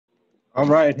All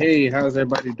right. Hey, how's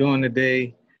everybody doing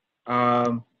today?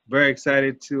 Very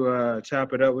excited to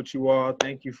chop it up with you all.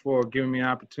 Thank you for giving me an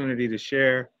opportunity to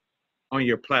share on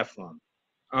your platform.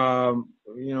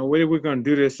 The way we're going to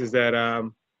do this is that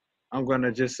I'm going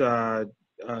to just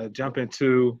jump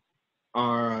into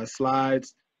our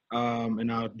slides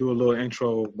and I'll do a little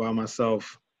intro by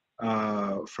myself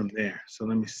from there. So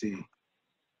let me see.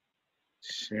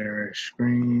 Share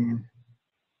screen,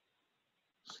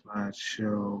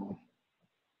 slideshow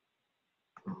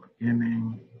from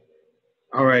beginning.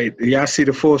 All right. Do y'all see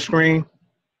the full screen?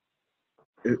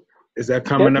 Is, is that Yep,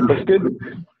 coming up? looks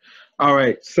good. All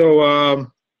right. So,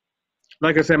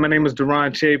 like I said, my name is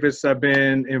Duran Chavis. I've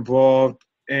been involved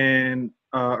in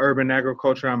urban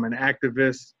agriculture. I'm an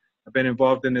activist. I've been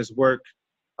involved in this work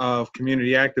of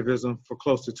community activism for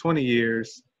close to 20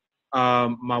 years.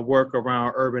 My work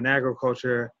around urban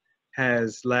agriculture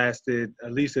has lasted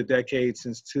at least a decade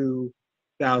since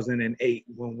 2008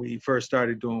 when we first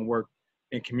started doing work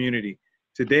in community.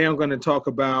 Today, I'm going to talk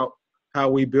about how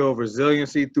we build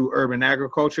resiliency through urban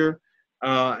agriculture,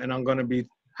 and I'm going to be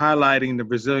highlighting the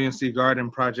Resiliency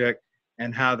Garden Project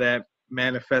and how that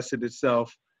manifested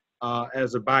itself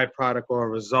as a byproduct or a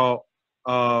result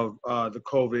of the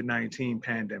COVID-19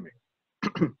 pandemic.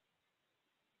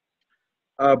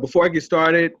 Before I get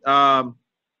started, I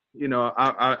know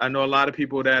a lot of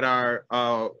people that are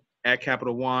at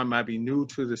Capital One might be new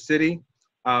to the city,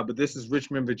 but this is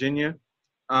Richmond, Virginia.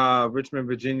 Richmond,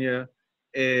 Virginia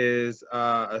is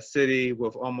a city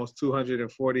with almost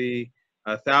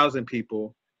 240,000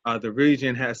 people. The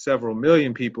region has several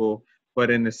million people,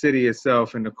 but in the city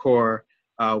itself, in the core,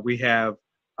 we have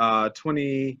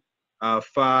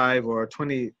 25 or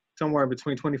 20, somewhere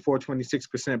between 24,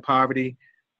 26% poverty,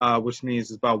 which means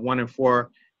it's about 1 in 4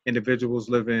 individuals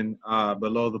live in or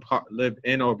below the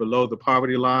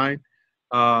poverty line.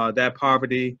 That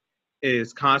poverty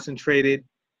is concentrated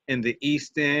in the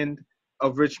east end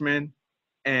of Richmond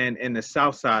and in the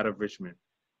south side of Richmond.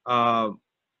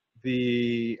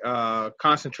 The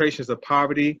concentrations of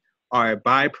poverty are a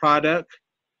byproduct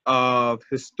of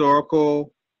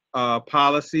historical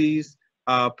policies,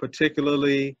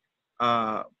 particularly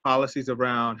policies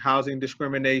around housing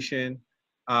discrimination,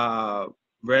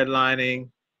 redlining,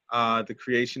 the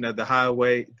creation of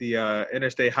the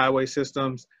interstate highway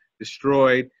systems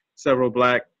destroyed several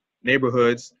Black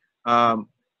neighborhoods.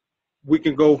 We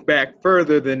can go back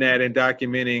further than that in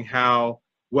documenting how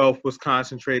wealth was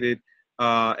concentrated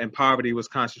and poverty was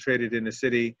concentrated in the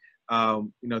city.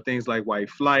 Things like white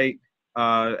flight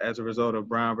as a result of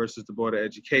Brown versus the Board of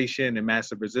Education and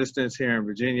massive resistance here in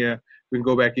Virginia. We can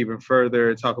go back even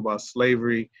further and talk about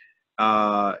slavery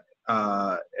and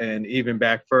even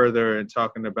back further and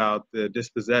talking about the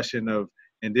dispossession of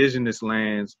indigenous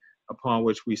lands upon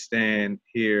which we stand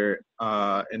here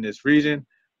in this region.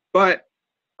 But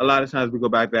a lot of times we go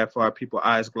back that far, people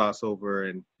eyes gloss over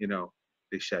and,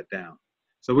 they shut down.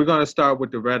 So we're going to start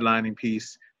with the redlining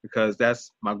piece because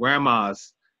that's my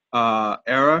grandma's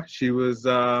era. She was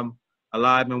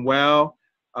alive and well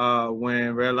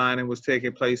when redlining was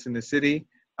taking place in the city.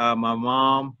 My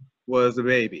mom was a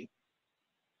baby.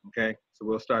 Okay, so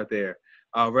we'll start there.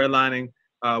 Redlining,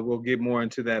 we'll get more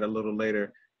into that a little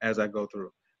later as I go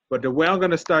through. But the way I'm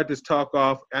going to start this talk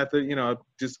off, after,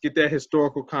 just get that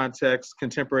historical context,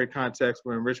 contemporary context,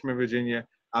 we're in Richmond, Virginia,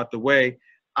 out the way.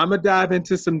 I'm going to dive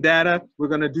into some data. We're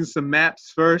going to do some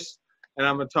maps first, and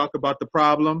I'm going to talk about the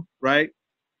problem, right?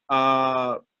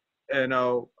 And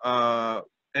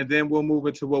then we'll move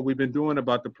into what we've been doing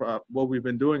about the problem,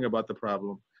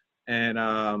 and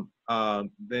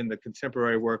then the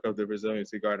contemporary work of the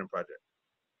Resiliency Garden Project.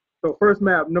 So first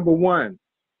map, number one,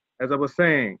 as I was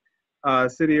saying,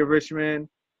 city of Richmond,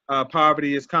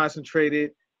 poverty is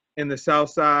concentrated in the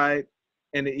south side,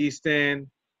 in the east end,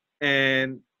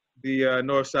 and the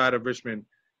north side of Richmond.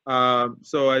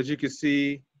 So as you can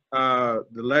see, the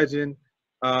legend,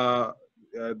 the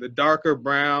darker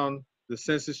brown, the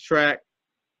census tract,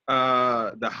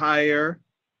 the higher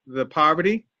the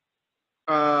poverty.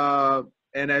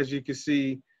 And as you can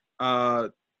see,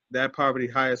 that poverty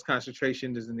highest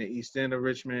concentration is in the east end of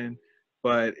Richmond,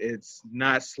 but it's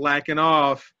not slacking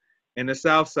off in the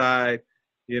south side.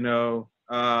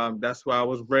 That's where I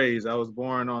was raised. I was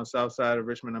born on south side of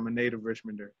Richmond. I'm a native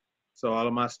Richmonder. So all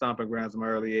of my stomping grounds in my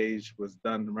early age was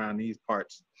done around these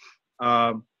parts.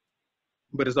 But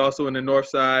it's also in the north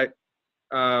side,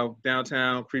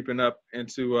 downtown, creeping up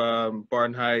into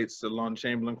Barton Heights, along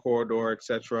Chamberlain Corridor,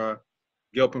 etc.,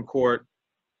 Gilpin Court.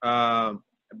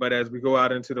 But as we go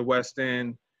out into the west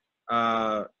end,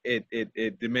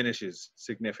 it diminishes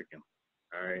significantly.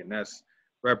 All right, and that's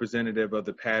representative of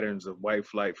the patterns of white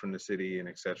flight from the city and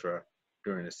etc.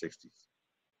 during the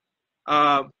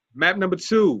 60s. Map number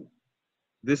 2.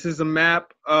 This is a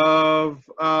map of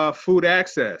food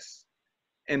access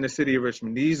in the city of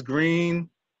Richmond. These green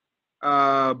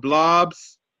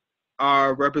blobs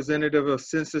are representative of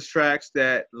census tracts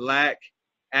that lack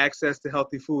access to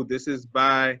healthy food. This is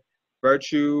by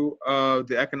virtue of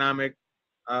the Economic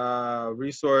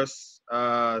Resource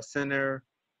Center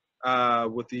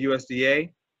with the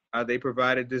USDA. They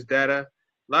provided this data.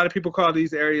 A lot of people call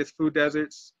these areas food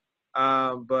deserts,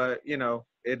 but you know,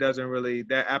 it doesn't really,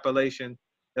 that appellation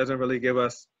doesn't really give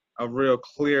us a real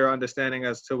clear understanding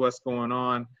as to what's going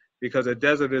on, because a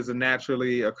desert is a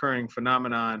naturally occurring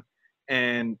phenomenon,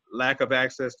 and lack of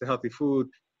access to healthy food,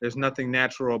 there's nothing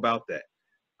natural about that.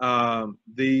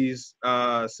 These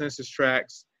census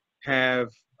tracts have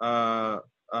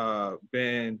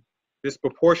been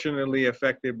disproportionately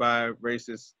affected by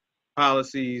racist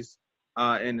policies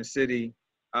in the city,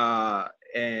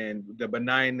 and the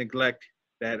benign neglect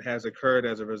that has occurred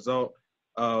as a result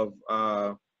of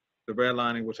the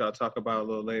redlining, which I'll talk about a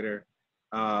little later,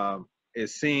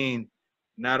 is seen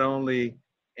not only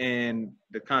in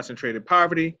the concentrated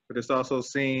poverty, but it's also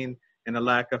seen in the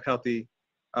lack of healthy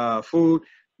food.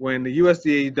 When the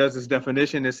USDA does its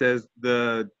definition, it says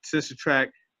the census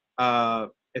tract,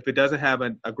 if it doesn't have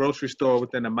a grocery store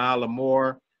within a mile or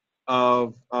more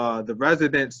of the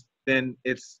residents, then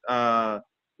it's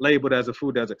labeled as a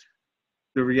food desert.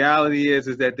 The reality is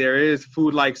that there is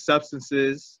food-like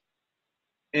substances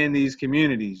in these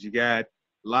communities. You got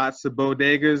lots of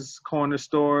bodegas, corner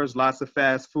stores, lots of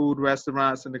fast food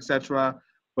restaurants, and etc.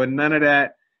 But none of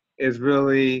that is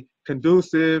really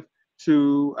conducive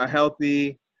to a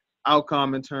healthy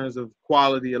outcome in terms of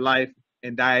quality of life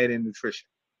and diet and nutrition,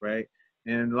 right?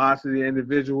 And lots of the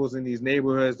individuals in these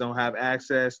neighborhoods don't have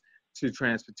access to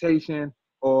transportation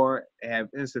or have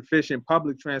insufficient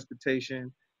public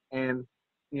transportation. And,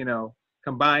 you know,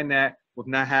 combine that with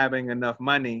not having enough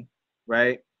money,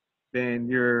 right? Then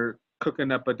you're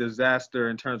cooking up a disaster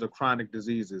in terms of chronic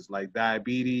diseases like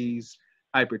diabetes,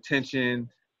 hypertension,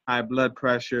 high blood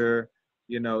pressure,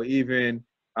 you know, even,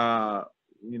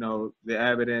 you know, the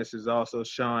evidence is also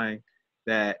showing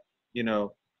that, you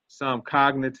know, some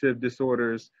cognitive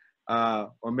disorders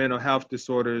or mental health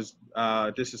disorders,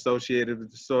 dissociative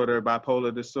disorder,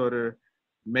 bipolar disorder,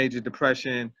 major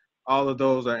depression, all of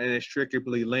those are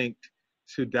inextricably linked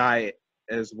to diet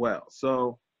as well.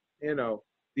 So, you know,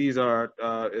 these are,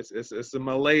 it's a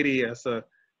malady, it's a,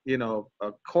 you know,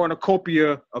 a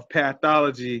cornucopia of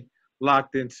pathology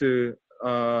locked into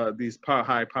these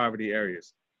high poverty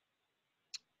areas.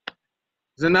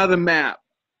 There's another map.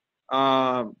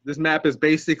 This map is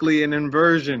basically an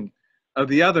inversion of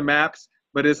the other maps,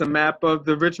 but it's a map of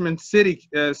the Richmond city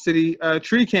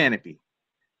tree canopy.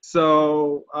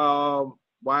 So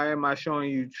why am I showing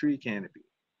you tree canopy?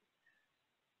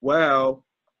 Well,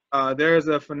 there's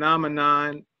a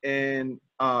phenomenon in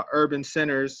urban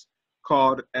centers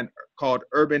called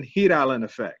urban heat island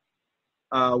effect,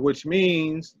 which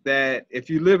means that if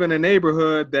you live in a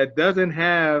neighborhood that doesn't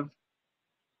have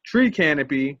tree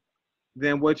canopy,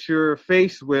 then what you're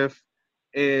faced with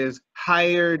is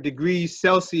higher degrees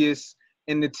Celsius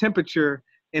in the temperature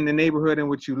in the neighborhood in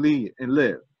which you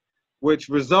live, which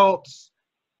results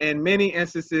in many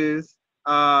instances.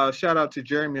 Shout out to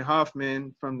Jeremy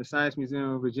Hoffman from the Science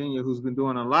Museum of Virginia, who's been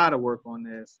doing a lot of work on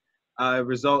this. It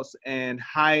results in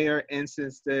higher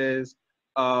instances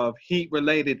of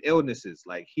heat-related illnesses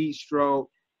like heat stroke,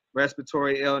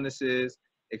 respiratory illnesses,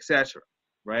 etc.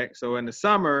 Right? So in the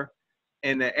summer,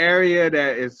 in the area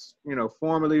that is, you know,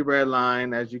 formerly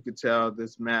redlined, as you could tell,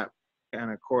 this map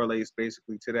kind of correlates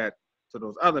basically to that, to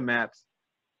those other maps.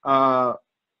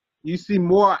 You see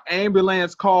more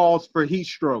ambulance calls for heat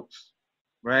strokes,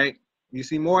 right? You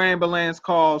see more ambulance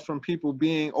calls from people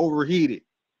being overheated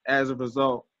as a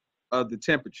result of the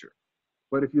temperature.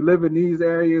 But if you live in these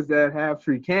areas that have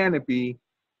tree canopy,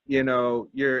 you know,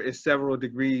 it's several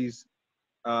degrees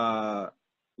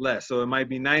less. So it might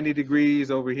be 90 degrees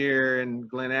over here in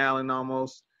Glen Allen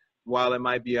almost, while it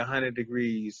might be 100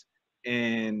 degrees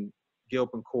in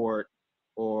Gilpin Court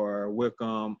or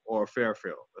Wickham or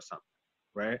Fairfield or something,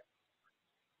 right?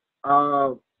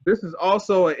 This is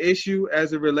also an issue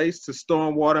as it relates to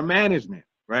stormwater management,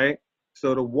 right?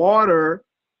 So the water,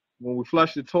 when we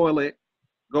flush the toilet,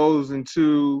 goes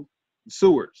into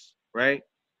sewers, right?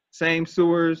 Same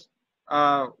sewers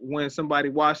when somebody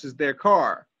washes their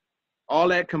car. All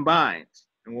that combines.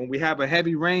 And when we have a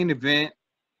heavy rain event,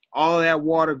 all that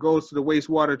water goes to the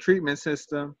wastewater treatment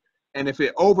system. And if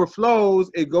it overflows,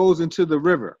 it goes into the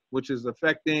river, which is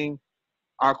affecting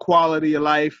our quality of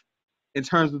life in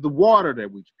terms of the water that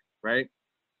we drink, right?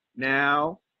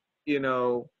 Now,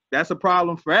 that's a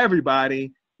problem for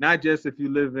everybody, not just if you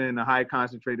live in a high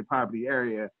concentrated poverty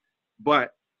area.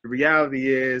 But the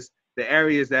reality is the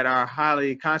areas that are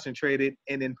highly concentrated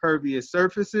in impervious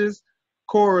surfaces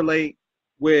correlate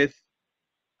with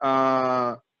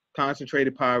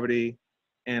concentrated poverty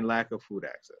and lack of food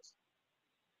access.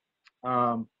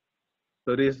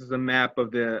 So this is a map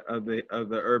of the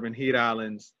urban heat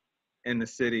islands in the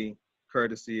city,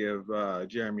 courtesy of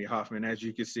Jeremy Hoffman. As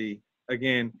you can see,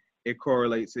 again, it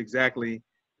correlates exactly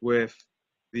with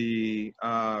the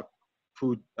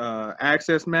food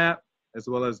access map as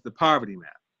well as the poverty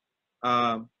map.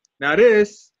 Now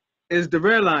this is the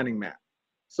redlining map.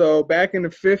 So back in the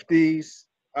 50s,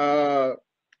 the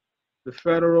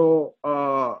Federal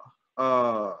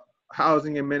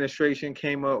Housing Administration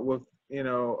came up with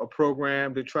a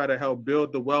program to try to help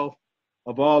build the wealth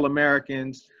of all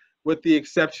Americans, with the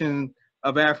exception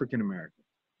of African Americans,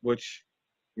 which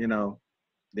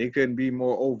they couldn't be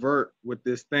more overt with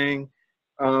this thing.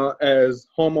 As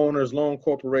homeowners loan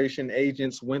corporation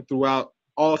agents went throughout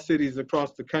all cities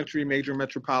across the country, major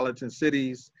metropolitan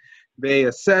cities, they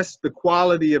assessed the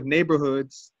quality of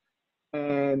neighborhoods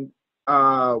and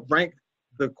rank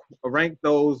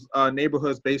those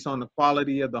neighborhoods based on the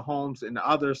quality of the homes and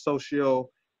other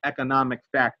socio-economic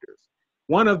factors.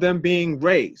 One of them being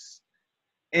race.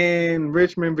 In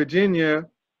Richmond, Virginia,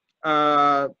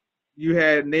 you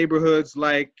had neighborhoods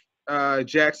like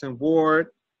Jackson Ward,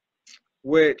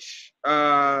 which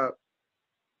had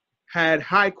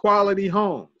high quality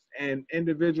homes and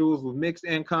individuals with mixed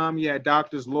income. You had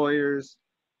doctors, lawyers,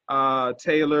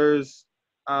 tailors,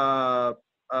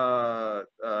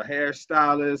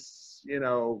 hairstylists,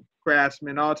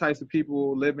 craftsmen, all types of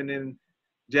people living in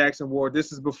Jackson Ward.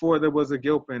 This is before there was a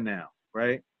Gilpin now,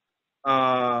 right?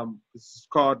 This is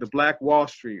called the Black Wall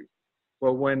Street.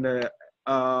 But when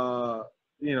so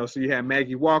you had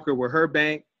Maggie Walker with her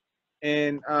bank,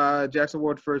 and Jackson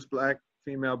Ward, first Black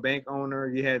female bank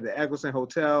owner. You had the Eggleston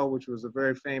Hotel, which was a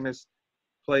very famous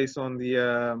place on the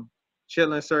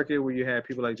Chitlin Circuit, where you had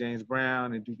people like James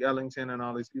Brown and Duke Ellington and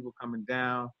all these people coming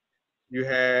down. You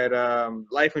had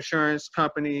life insurance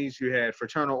companies. You had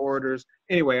fraternal orders.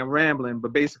 Anyway, I'm rambling,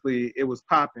 but basically it was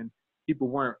popping. People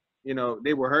weren't,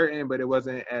 they were hurting, but it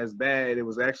wasn't as bad. It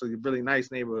was actually a really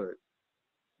nice neighborhood.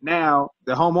 Now,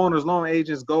 the homeowners loan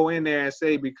agents go in there and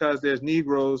say because there's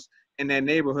Negroes in that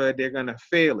neighborhood, they're going to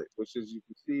fail it, which, as you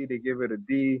can see, they give it a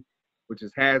D, which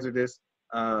is hazardous,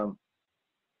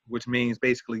 which means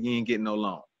basically you ain't getting no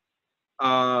loan.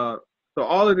 So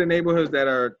all of the neighborhoods that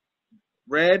are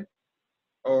red,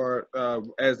 or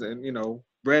as in,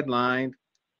 redlined,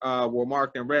 were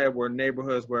marked in red, were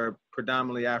neighborhoods where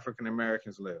predominantly African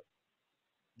Americans live.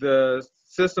 The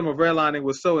system of redlining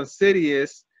was so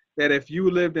insidious that if you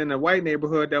lived in a white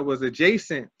neighborhood that was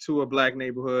adjacent to a Black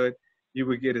neighborhood, you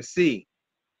would get a C,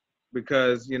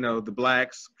 because the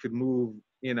Blacks could move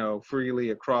freely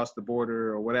across the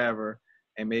border or whatever,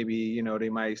 and maybe they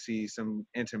might see some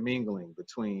intermingling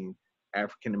between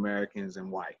African Americans and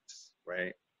whites,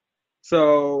 right?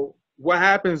 So what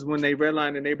happens when they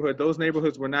redline the neighborhood? Those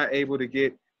neighborhoods were not able to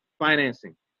get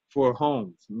financing for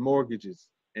homes, mortgages,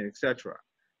 and etc.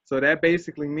 So that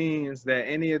basically means that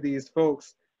any of these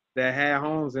folks that had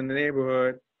homes in the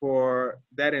neighborhood for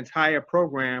that entire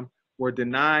program were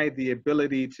denied the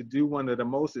ability to do one of the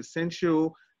most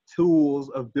essential tools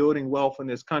of building wealth in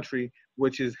this country,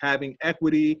 which is having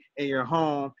equity in your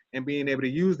home and being able to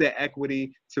use that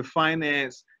equity to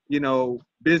finance,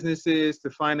 businesses, to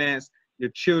finance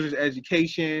your children's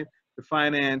education, to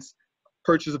finance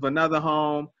purchase of another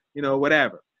home,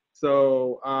 whatever.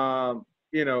 So,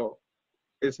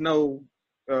 it's no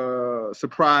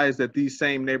surprise that these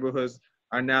same neighborhoods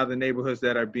are now the neighborhoods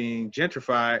that are being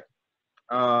gentrified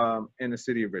in the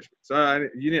city of Richmond. So I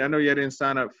know you didn't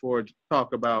sign up for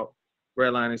talk about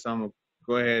redlining, so I'm gonna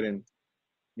go ahead and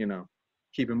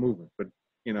keep it moving. But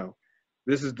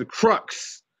this is the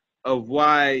crux of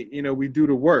why we do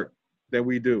the work that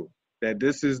we do. That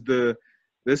this is the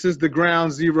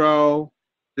ground zero.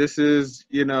 This is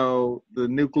the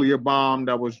nuclear bomb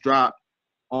that was dropped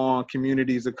on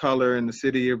communities of color in the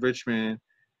city of Richmond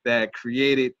that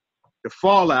created the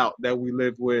fallout that we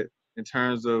live with in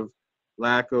terms of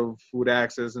lack of food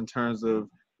access, in terms of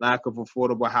lack of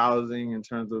affordable housing, in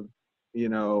terms of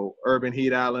urban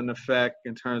heat island effect,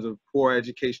 in terms of poor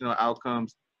educational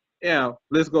outcomes.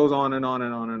 List goes on and on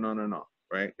and on and on and on,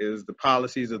 right? It is the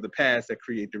policies of the past that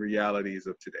create the realities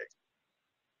of today.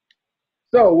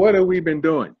 So what have we been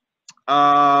doing?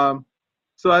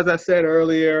 So as I said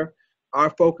earlier, our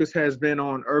focus has been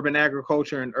on urban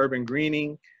agriculture and urban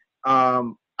greening.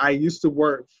 I used to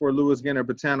work for Lewis Ginter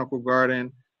Botanical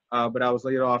Garden but I was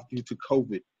laid off due to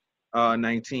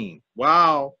COVID-19.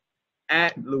 While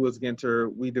at Lewis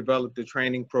Ginter, we developed a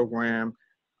training program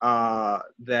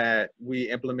that we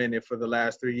implemented for the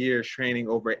last 3 years, training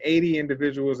over 80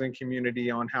 individuals in community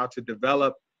on how to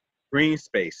develop green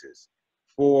spaces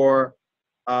for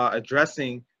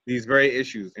addressing these very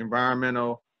issues,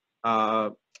 environmental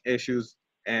issues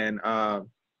and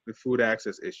the food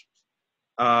access issues.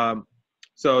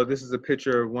 So this is a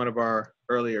picture of one of our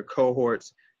earlier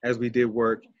cohorts as we did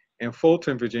work in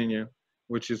Fulton, Virginia,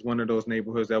 which is one of those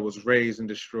neighborhoods that was razed and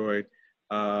destroyed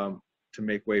to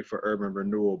make way for urban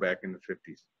renewal back in the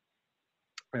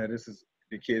 50s. This is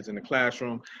the kids in the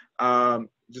classroom.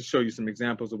 Just show you some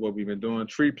examples of what we've been doing.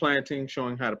 Tree planting,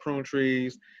 showing how to prune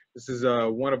trees. This is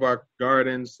one of our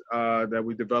gardens that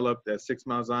we developed at 6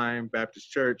 Mount Zion Baptist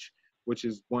Church, which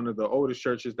is one of the oldest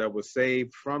churches that was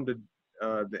saved from the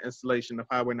installation of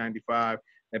Highway 95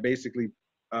 that basically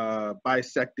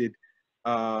bisected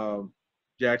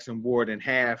Jackson Ward in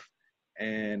half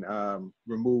and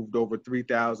removed over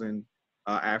 3,000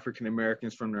 African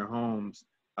Americans from their homes,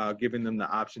 giving them the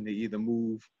option to either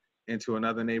move into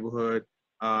another neighborhood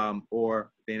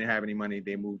or if they didn't have any money,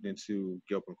 they moved into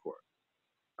Gilpin Court.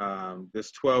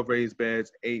 There's 12 raised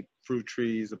beds, 8 fruit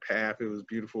trees, a path. It was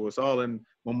beautiful. It's all in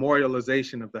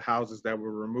memorialization of the houses that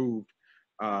were removed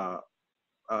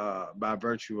by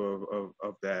virtue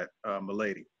of that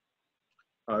malady.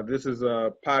 This is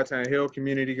a Pottown Hill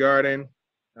Community Garden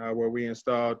where we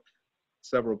installed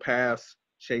several paths,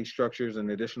 shade structures, and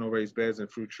additional raised beds and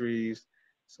fruit trees.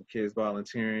 Some kids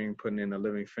volunteering, putting in a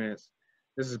living fence.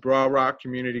 This is Broad Rock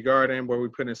Community Garden where we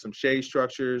put in some shade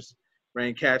structures,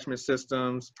 rain catchment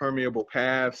systems, permeable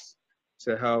paths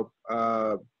to help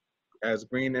as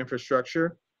green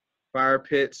infrastructure, fire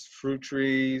pits, fruit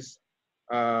trees,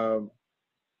 you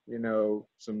know,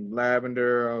 some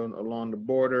lavender along the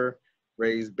border,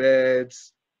 raised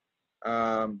beds.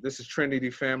 This is Trinity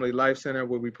Family Life Center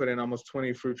where we put in almost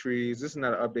 20 fruit trees. This is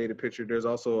not an updated picture. There's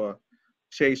also a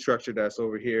shade structure that's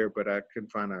over here, but I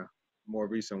couldn't find a more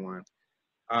recent one.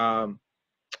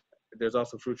 There's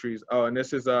also fruit trees. Oh, and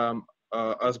this is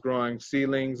us growing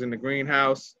seedlings in the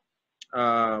greenhouse.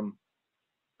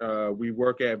 We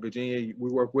work with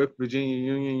Virginia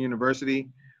Union University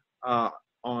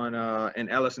in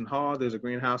Ellison Hall. There's a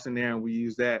greenhouse in there, and we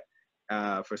use that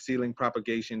for seedling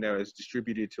propagation that is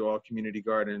distributed to all community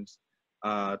gardens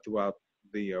throughout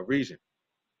the region.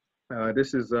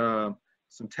 This is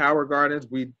some tower gardens.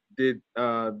 We did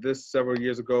this several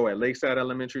years ago at Lakeside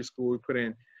Elementary School. We put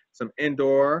in some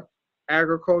indoor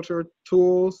agriculture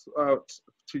tools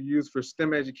to use for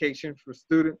STEM education for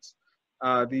students.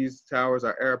 These towers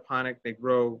are aeroponic. They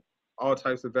grow all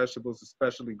types of vegetables,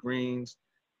 especially greens.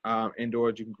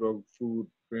 Indoors, you can grow food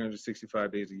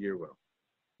 365 days a year well.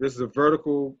 This is a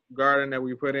vertical garden that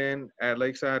we put in at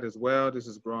Lakeside as well. This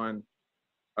is growing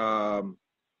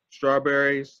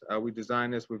strawberries. We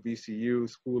designed this with VCU,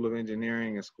 School of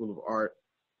Engineering and School of Art.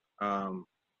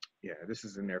 Yeah, this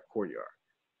is in their courtyard.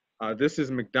 This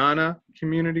is McDonough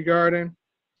Community Garden,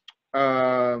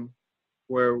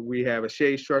 where we have a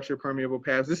shade structure, permeable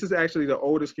paths. This is actually the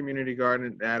oldest community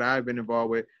garden that I've been involved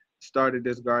with. Started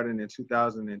this garden in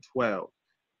 2012.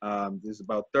 There's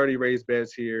about 30 raised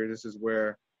beds here. This is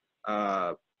where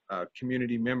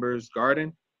community members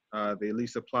garden. They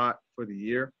lease a plot for the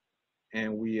year,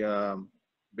 and we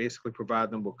basically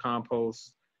provide them with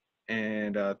compost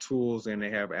and tools, and they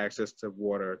have access to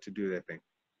water to do their thing.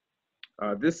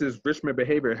 This is Richmond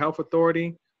Behavioral Health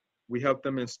Authority. We help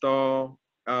them install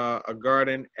a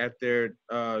garden at their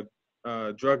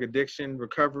drug addiction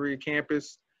recovery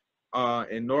campus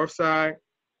in Northside.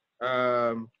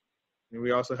 And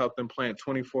we also help them plant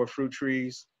 24 fruit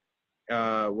trees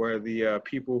where the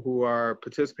people who are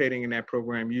participating in that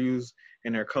program use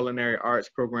in their culinary arts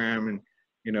program, and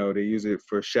you know they use it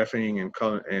for chefing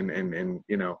and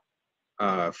you know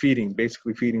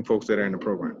basically feeding folks that are in the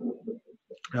program.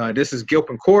 This is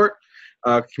Gilpin Court,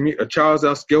 Charles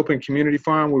S. Gilpin Community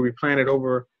Farm, where we planted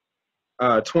over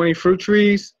 20 fruit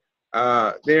trees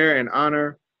there in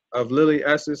honor of Lily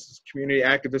Esses, community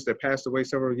activist that passed away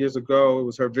several years ago. It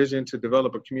was her vision to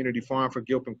develop a community farm for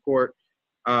Gilpin Court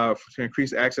to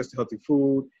increase access to healthy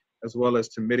food, as well as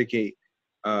to mitigate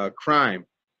crime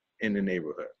in the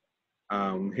neighborhood.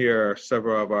 Here are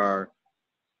several of our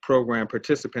program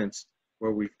participants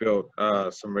where we've built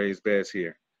some raised beds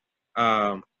here.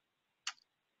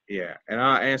 Yeah, and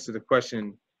I'll answer the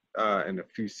question in a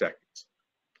few seconds.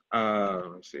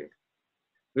 Let's see.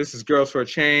 This is Girls for a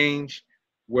Change,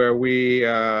 where we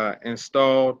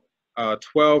installed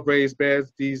 12 raised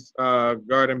beds. These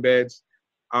garden beds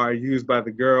are used by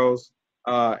the girls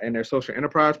in their social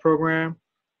enterprise program.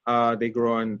 They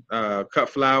grow in cut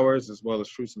flowers as well as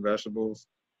fruits and vegetables.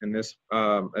 And this,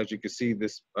 as you can see,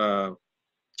 this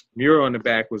mural on the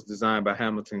back was designed by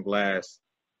Hamilton Glass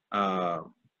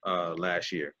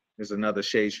last year. There's another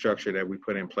shade structure that we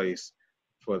put in place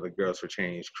for the Girls for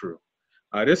Change crew.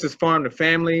 This is Farm to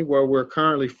Family, where we're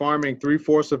currently farming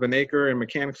 3/4 of an acre in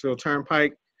Mechanicsville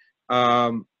Turnpike,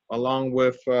 along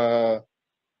with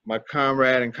my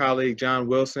comrade and colleague, John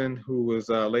Wilson, who was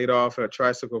laid off at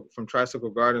from Tricycle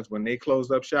Gardens when they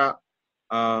closed up shop.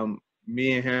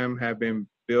 Me and him have been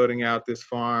building out this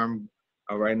farm.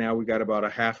 Right now, we got about a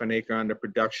half an acre under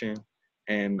production.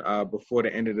 And before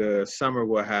the end of the summer,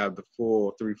 we'll have the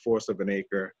full 3/4 of an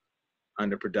acre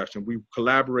under production. We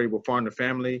collaborate with Farm to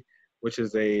Family, which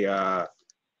is a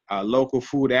local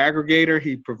food aggregator.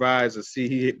 He provides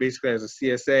he basically has a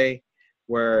CSA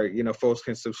where, you know, folks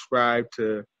can subscribe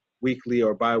to weekly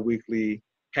or bi-weekly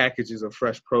packages of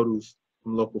fresh produce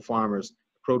from local farmers.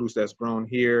 Produce that's grown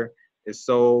here is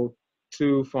sold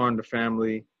to Farm to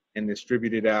Family and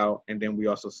distributed out, and then we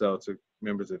also sell to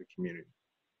members of the community.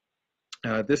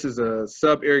 This is a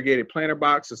sub-irrigated planter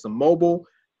box. It's a mobile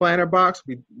planter box.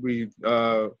 We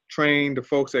trained the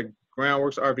folks at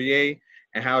Groundworks RVA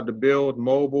and how to build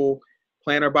mobile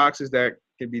planter boxes that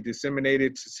can be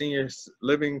disseminated to senior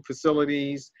living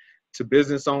facilities, to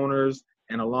business owners,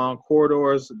 and along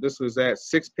corridors. This was at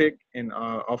Six Pick and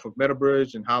off of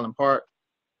Meadowbridge and Highland Park.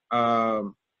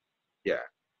 Yeah,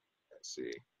 let's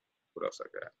see what else I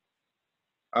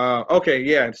got. Okay,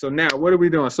 yeah. So now, what are we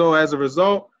doing? So as a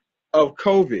result of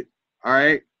COVID, all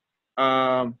right.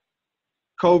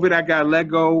 COVID, I got let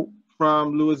go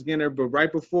from Lewis Ginter, but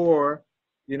right before,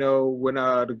 you know, when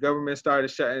the government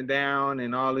started shutting down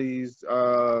and all these,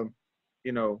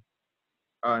 you know,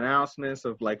 announcements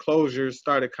of like closures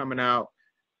started coming out,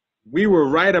 we were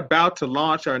right about to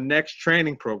launch our next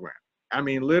training program. I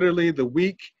mean, literally the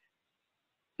week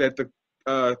that the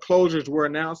closures were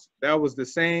announced, that was the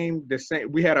same.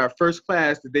 We had our first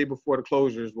class the day before the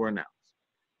closures were announced.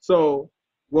 So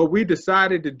what we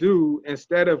decided to do,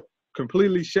 instead of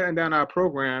completely shutting down our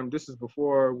program, this is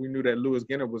before we knew that Lewis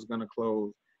Ginter was going to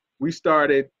close, we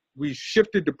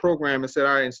shifted the program and said,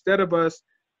 all right, instead of us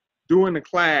doing the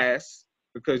class,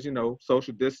 because, you know,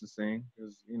 social distancing,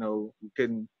 because, you know, we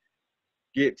couldn't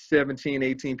get 17,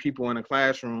 18 people in a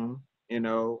classroom, you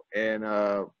know, and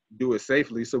do it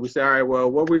safely. So we said, all right,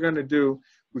 well, what we're going to do,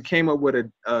 we came up with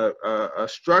a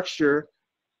structure,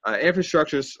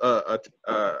 infrastructure,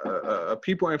 a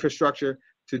people infrastructure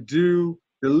to do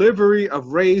delivery of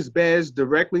raised beds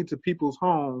directly to people's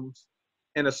homes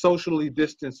in a socially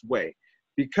distanced way,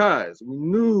 because we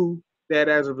knew that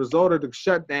as a result of the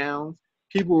shutdowns,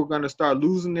 people were going to start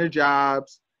losing their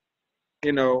jobs,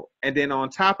 you know, and then on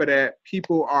top of that,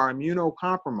 people are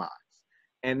immunocompromised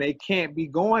and they can't be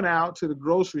going out to the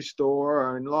grocery store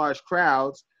or in large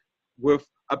crowds with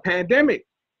a pandemic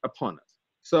upon us.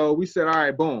 So we said, all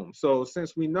right, boom. So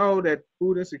since we know that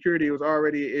food insecurity was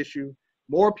already an issue,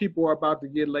 more people are about to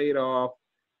get laid off.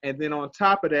 And then on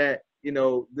top of that, you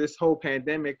know, this whole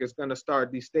pandemic is going to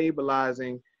start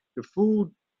destabilizing the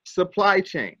food supply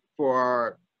chain for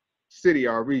our city,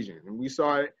 our region. And we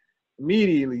saw it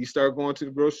immediately. You start going to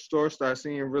the grocery store, start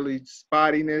seeing really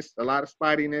spottiness, a lot of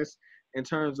spottiness in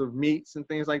terms of meats and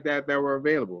things like that were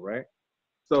available, right?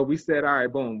 So we said, all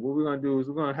right, boom, what we're going to do is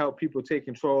we're going to help people take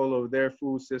control of their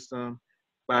food system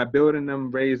by building them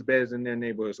raised beds in their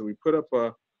neighborhood. So we put up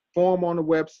a form on the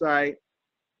website,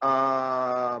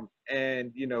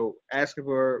 and, you know, asking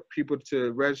for people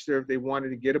to register if they wanted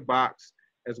to get a box,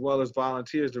 as well as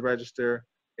volunteers to register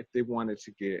if they wanted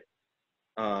to get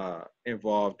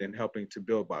involved in helping to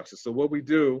build boxes. So what we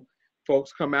do,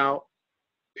 folks come out,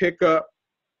 pick up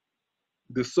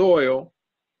the soil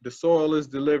is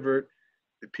delivered,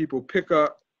 the people pick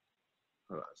up,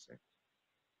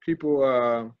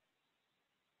 people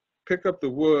pick up the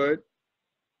wood.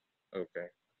 Okay,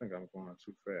 I think I'm going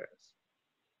too fast.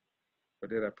 Or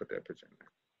did I put that picture in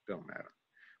there? Don't matter.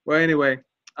 Well, anyway,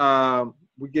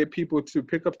 we get people to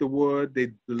pick up the wood,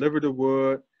 they deliver the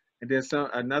wood, and then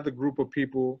another group of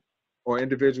people or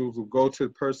individuals will go to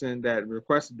the person that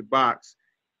requested the box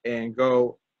and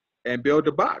go and build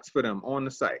the box for them on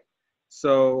the site.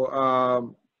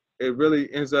 So it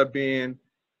really ends up being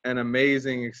an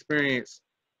amazing experience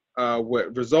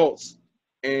with results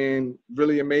and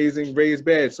really amazing raised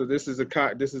beds. So this is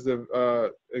a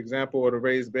example of the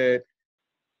raised bed.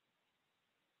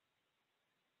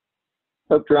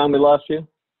 Hope, Jerome, we lost you.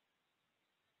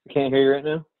 I can't hear you right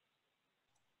now.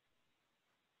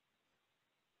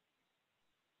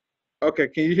 Okay,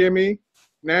 can you hear me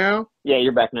now? Yeah,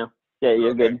 you're back now. Yeah,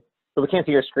 you're good. But we can't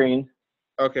see your screen.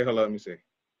 Okay, hold on, let me see.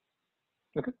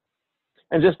 Okay.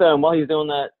 And just while he's doing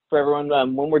that for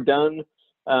everyone, when we're done,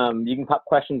 you can pop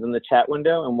questions in the chat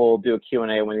window, and we'll do a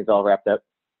Q&A when he's all wrapped up.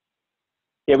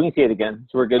 Yeah, we can see it again,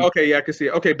 so we're good. Okay, yeah, I can see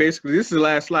it. Okay, basically, this is the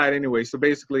last slide anyway. So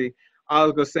basically, all I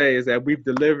was going to say is that we've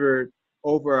delivered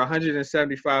over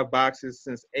 175 boxes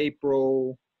since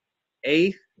April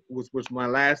 8th, which was my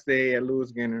last day at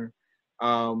Lewis Ginner.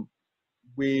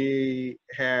 We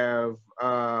have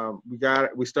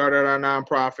we started our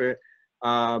nonprofit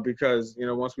because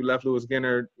once we left Lewis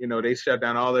Ginner, they shut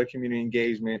down all their community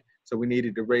engagement, so we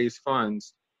needed to raise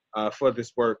funds for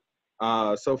this work.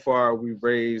 So far, we've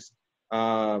raised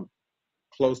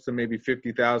close to maybe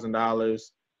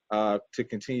 $50,000 to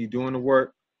continue doing the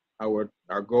work.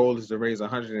 Our goal is to raise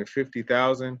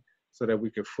 $150,000 so that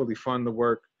we can fully fund the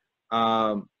work.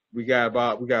 We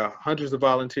got hundreds of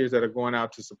volunteers that are going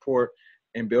out to support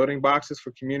and building boxes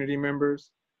for community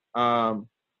members. And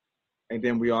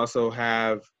then we also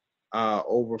have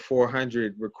over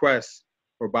 400 requests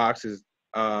for boxes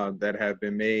that have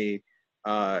been made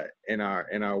in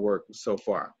our work so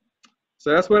far.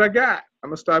 So that's what I got.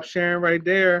 I'm gonna stop sharing right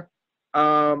there.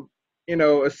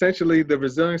 Essentially the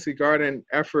Resiliency Garden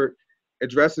effort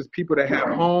addresses people that have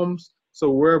homes.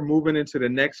 So we're moving into the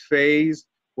next phase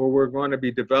where we're going to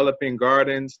be developing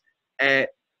gardens at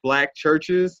Black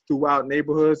churches throughout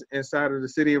neighborhoods inside of the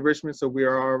city of Richmond. So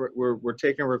we're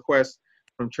taking requests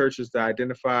from churches to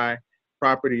identify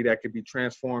property that could be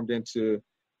transformed into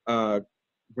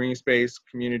green space,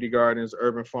 community gardens,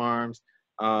 urban farms.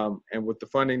 And with the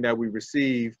funding that we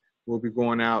receive, we'll be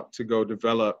going out to go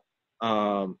develop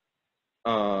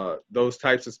those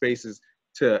types of spaces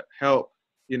to help,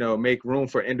 make room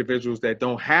for individuals that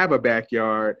don't have a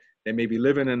backyard, that maybe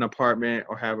live in an apartment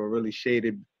or have a really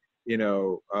shaded,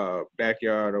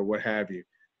 backyard or what have you.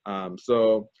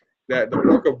 So that the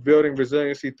work of building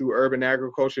resiliency through urban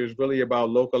agriculture is really about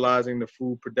localizing the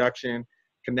food production,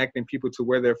 connecting people to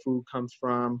where their food comes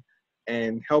from,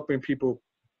 and helping people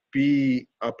be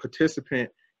a participant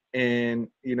in,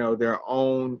 their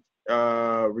own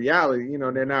reality.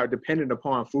 They're not dependent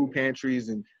upon food pantries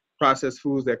and processed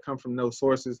foods that come from those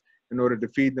sources in order to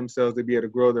feed themselves, to be able to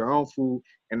grow their own food,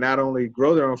 and not only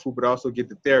grow their own food, but also get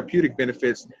the therapeutic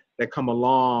benefits that come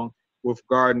along with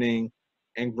gardening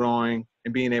and growing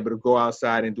and being able to go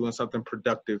outside and doing something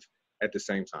productive at the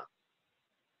same time.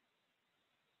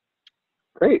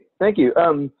 Great, thank you.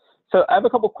 So I have a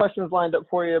couple questions lined up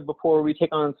for you before we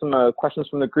take on some questions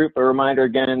from the group. A reminder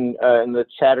again, in the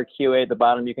chat or QA at the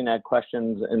bottom, you can add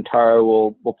questions and Tara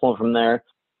will pull them from there.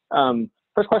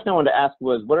 First question I wanted to ask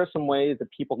was, what are some ways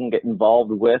that people can get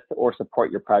involved with or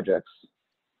support your projects?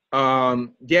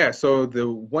 Yeah, so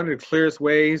one of the clearest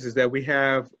ways is that we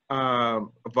have a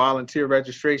volunteer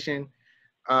registration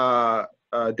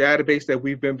database that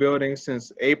we've been building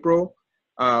since April,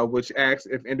 which asks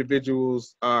if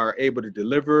individuals are able to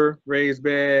deliver raised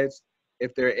beds,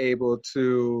 if they're able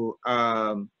to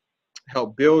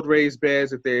help build raised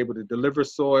beds, if they're able to deliver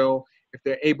soil, if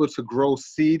they're able to grow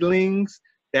seedlings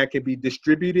that can be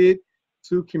distributed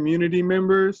to community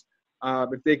members,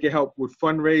 if they can help with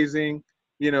fundraising,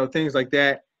 things like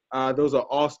that. Those are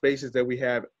all spaces that we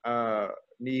have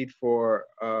need for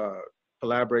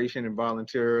collaboration and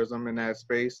volunteerism in that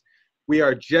space. We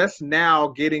are just now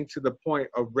getting to the point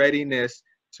of readiness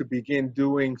to begin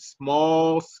doing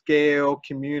small scale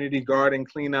community garden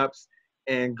cleanups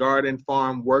and garden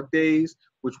farm work days,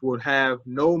 which will have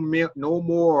no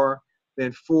more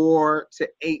than 4 to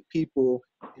 8 people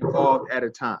involved at a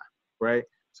time, right?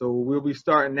 So we'll be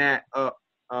starting that up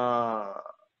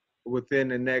within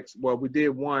the next, well, we did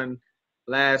one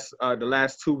the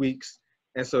last 2 weeks,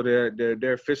 and so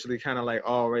they're officially kind of like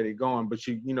already going. But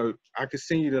I could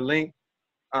send you the link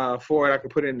for it. I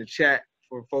could put it in the chat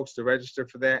for folks to register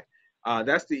for that.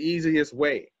 That's the easiest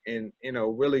way, and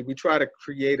really we try to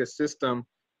create a system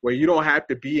where you don't have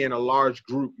to be in a large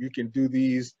group. You can do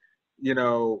these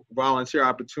volunteer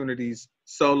opportunities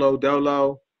solo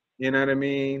dolo, you know what I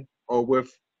mean, or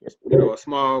with a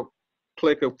small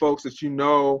clique of folks that ain't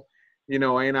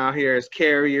out here as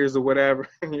carriers or whatever.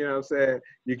 You know what I'm saying?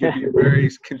 You can be very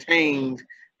contained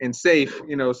and safe,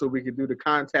 so we could do the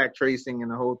contact tracing and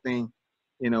the whole thing,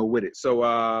 with it. So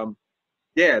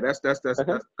yeah, that's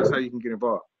how you can get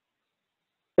involved.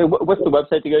 So what's the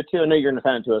website to go to? I know you're going to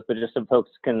send it to us, but just so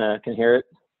folks can hear it.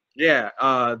 Yeah,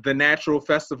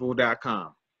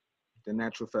 thenaturalfestival.com. The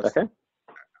Natural Festival. Okay.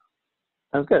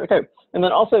 Sounds good. Okay. And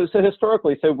then also, so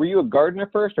historically, were you a gardener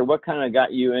first, or what kind of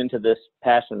got you into this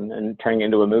passion and turning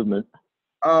into a movement?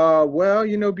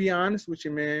 Well, be honest with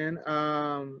you, man.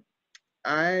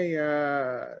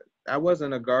 I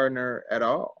wasn't a gardener at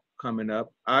all coming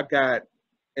up. I got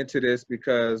into this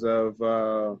because of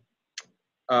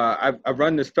I've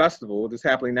run this festival, this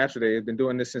Happily Natural Day. I've been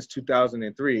doing this since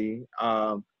 2003.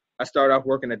 I started off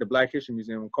working at the Black History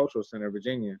Museum and Cultural Center of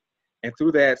Virginia. And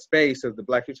through that space of the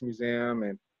Black History Museum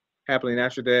and Happily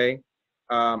Natural Day,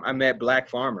 I met Black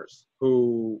farmers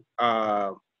who,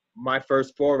 my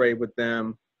first foray with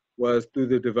them was through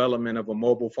the development of a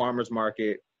mobile farmers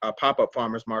market, a pop-up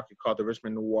farmers market called the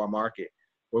Richmond Noir Market,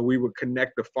 where we would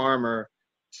connect the farmer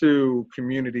to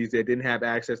communities that didn't have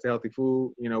access to healthy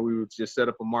food. You know, we would just set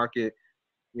up a market,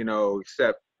 you know,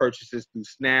 accept purchases through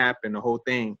SNAP and the whole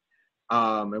thing.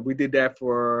 And we did that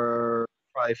for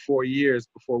probably 4 years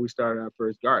before we started our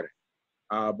first garden.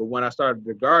 But when I started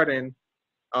the garden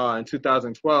in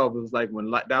 2012, it was like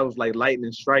that was like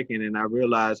lightning striking, and I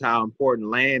realized how important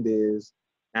land is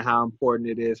and how important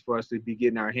it is for us to be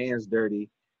getting our hands dirty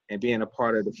and being a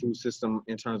part of the food system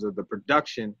in terms of the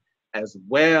production as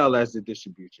well as the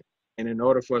distribution. And in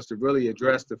order for us to really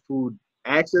address the food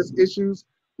access issues,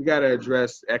 we got to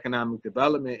address economic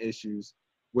development issues,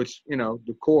 which, you know,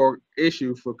 the core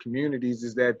issue for communities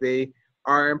is that they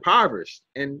are impoverished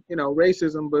and, you know,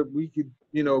 racism, but we could,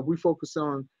 you know, we focus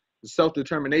on the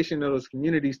self-determination of those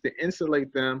communities to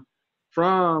insulate them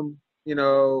from, you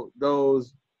know,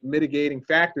 those mitigating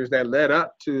factors that led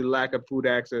up to lack of food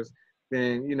access,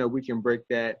 then, you know, we can break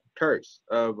that curse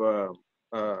of,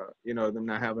 you know, them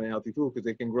not having healthy food because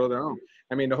they can grow their own.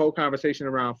 I mean, the whole conversation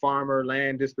around farmer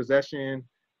land dispossession,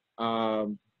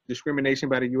 discrimination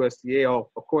by the USDA,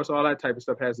 of course, all that type of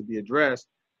stuff has to be addressed,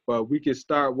 but we can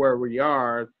start where we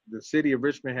are. The city of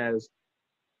Richmond has,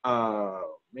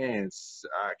 man,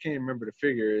 I can't remember the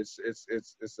figure. It's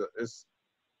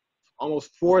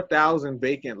almost 4,000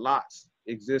 vacant lots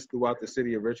exist throughout the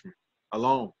city of Richmond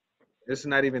alone. This is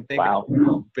not even thinking about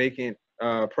vacant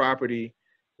property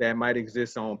that might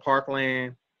exist on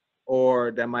parkland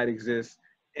or that might exist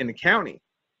in the county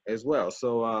as well.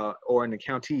 So, or in the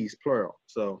counties, plural.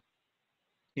 So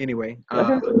anyway,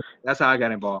 that's how I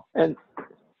got involved. And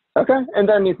okay,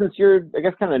 and I mean, since you're, I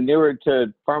guess, kind of newer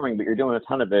to farming, but you're doing a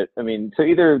ton of it. I mean, so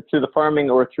either through the farming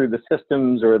or through the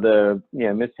systems or the, you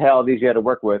know, municipalities you had to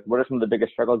work with, what are some of the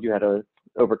biggest struggles you had to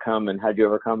overcome, and how did you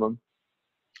overcome them?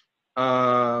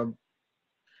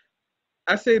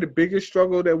 I say the biggest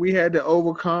struggle that we had to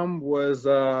overcome was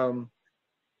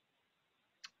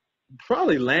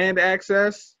probably land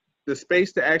access, the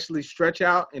space to actually stretch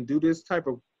out and do the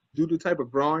type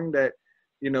of growing that,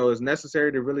 you know, is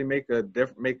necessary to really make a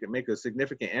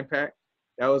significant impact.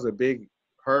 That was a big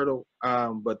hurdle,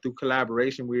 but through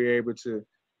collaboration, we were able to,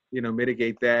 you know,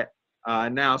 mitigate that. I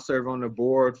now serve on the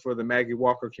board for the Maggie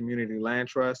Walker Community Land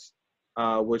Trust,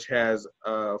 which has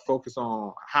a focus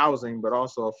on housing, but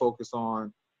also a focus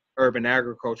on urban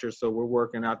agriculture. So we're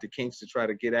working out the kinks to try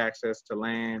to get access to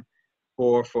land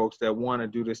for folks that want to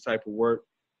do this type of work.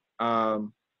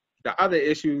 The other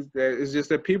issue that is just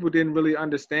that people didn't really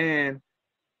understand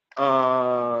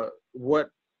what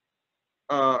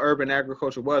urban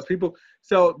agriculture was. People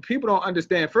don't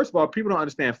understand, first of all, people don't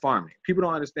understand farming. People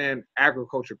don't understand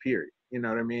agriculture, period. You know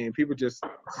what I mean? People just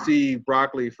see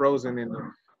broccoli frozen in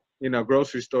the, you know,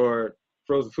 grocery store,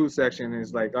 frozen food section, and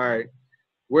it's like, all right,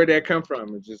 where'd that come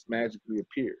from? It just magically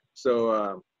appeared.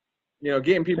 So, you know,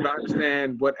 getting people to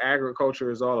understand what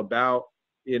agriculture is all about,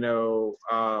 you know,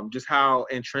 just how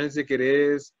intrinsic it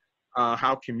is,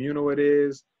 how communal it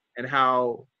is, and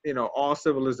how, you know, all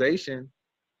civilization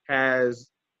has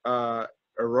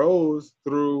arose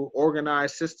through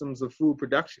organized systems of food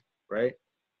production, right?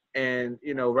 And,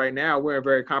 you know, right now we're in a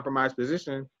very compromised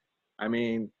position. I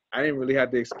mean, I didn't really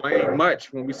have to explain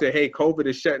much when we say, hey, COVID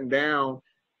is shutting down,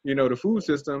 you know, the food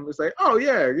system. It's like, oh,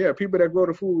 yeah, people that grow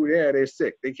the food, yeah, they're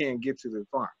sick. They can't get to the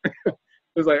farm.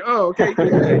 It's like, oh, okay,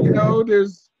 yeah, you know,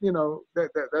 there's, you know,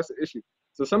 that's an issue.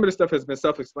 So some of the stuff has been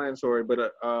self-explanatory, but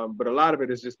a lot of it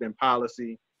has just been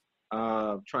policy,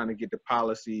 trying to get the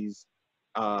policies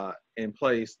in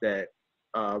place that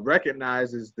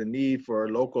recognizes the need for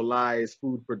localized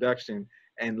food production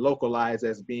and localized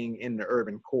as being in the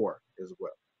urban core as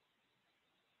well.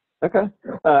 Okay.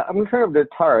 I'm going to turn over to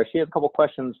Tara. She has a couple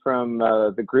questions from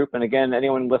the group. And again,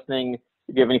 anyone listening,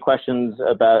 if you have any questions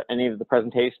about any of the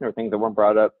presentation or things that weren't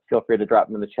brought up, feel free to drop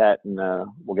them in the chat and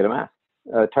we'll get them asked.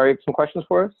 Tara, you have some questions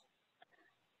for us?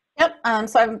 Yep.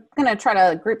 So I'm going to try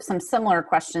to group some similar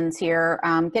questions here.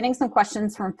 Getting some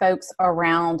questions from folks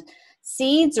around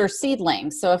seeds or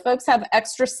seedlings. So if folks have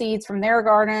extra seeds from their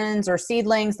gardens or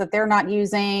seedlings that they're not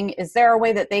using, is there a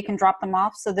way that they can drop them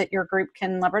off so that your group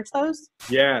can leverage those?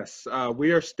 Yes,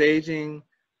 we are staging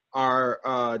our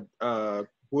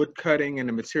wood cutting and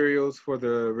the materials for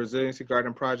the Resiliency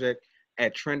Garden Project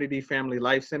at Trinity Family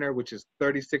Life Center, which is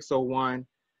 3601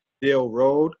 Deal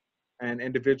Road, and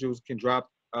individuals can drop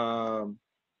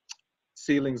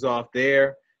seedlings off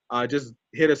there. Just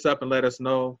hit us up and let us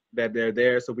know that they're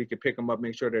there so we can pick them up,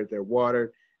 make sure that they're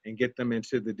watered, and get them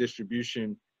into the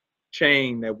distribution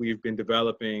chain that we've been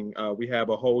developing. We have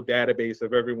a whole database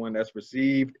of everyone that's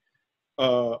received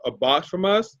a box from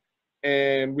us,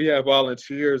 and we have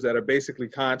volunteers that are basically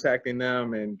contacting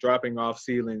them and dropping off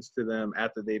seedlings to them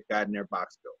after they've gotten their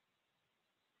box built.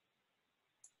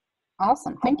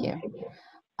 Awesome, thank you.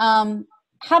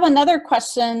 Have another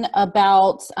question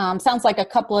about, sounds like a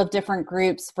couple of different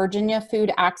groups, Virginia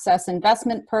Food Access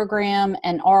Investment Program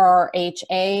and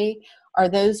RRHA. Are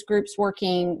those groups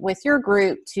working with your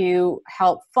group to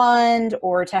help fund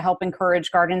or to help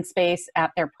encourage garden space at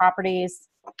their properties?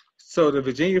 So the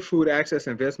Virginia Food Access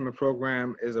Investment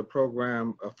Program is a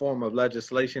program, a form of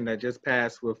legislation that just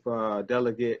passed with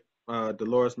Delegate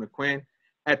Dolores McQuinn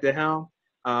at the helm.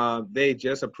 They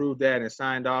just approved that and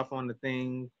signed off on the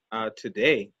thing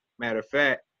today, matter of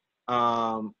fact.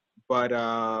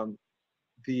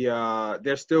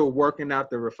 They're still working out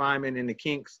the refinement and the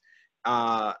kinks.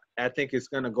 I think it's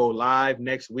going to go live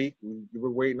next week. We're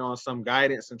waiting on some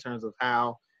guidance in terms of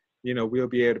how, we'll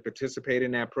be able to participate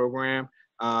in that program.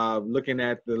 Looking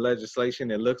at the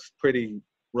legislation, it looks pretty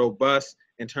robust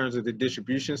in terms of the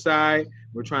distribution side.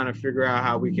 We're trying to figure out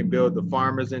how we can build the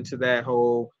farmers into that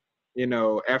whole,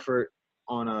 effort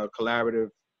on a collaborative,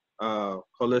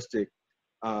 holistic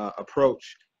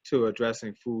approach to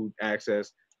addressing food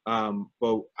access.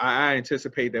 But I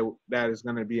anticipate that is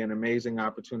going to be an amazing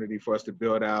opportunity for us to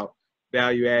build out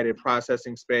value-added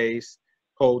processing space,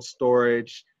 cold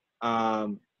storage,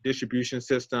 distribution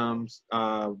systems,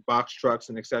 box trucks,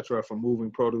 and et cetera, for moving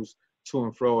produce to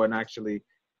and fro and actually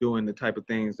doing the type of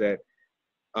things that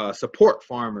support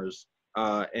farmers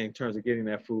in terms of getting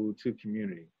that food to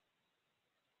community.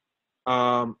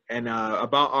 And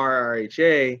about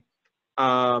RRHA,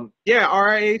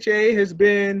 RRHA has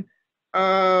been,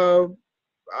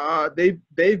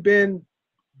 they've been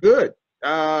good.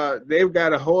 They've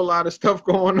got a whole lot of stuff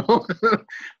going on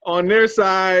on their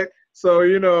side. So,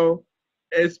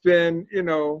 it's been,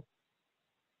 you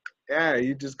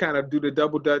just kind of do the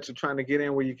double dutch of trying to get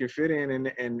in where you can fit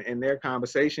in their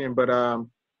conversation. But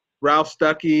Ralph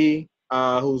Stuckey,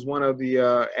 who's one of the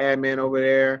admin over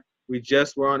there, we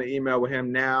just were on an email with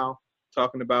him now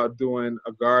talking about doing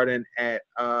a garden at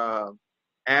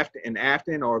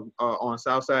Afton or on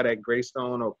Southside at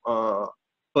Greystone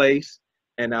Place.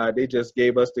 And they just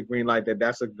gave us the green light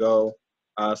that's a go.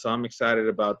 So I'm excited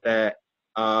about that.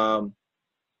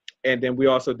 And then we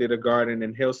also did a garden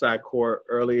in Hillside Court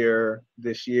earlier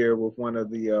this year with one of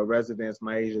the residents,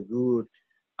 Maisha Good,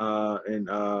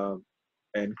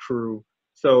 and crew.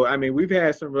 So, I mean, we've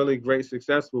had some really great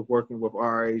success with working with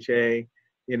RHA.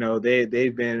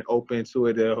 They've been open to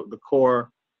it. The core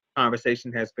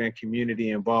conversation has been community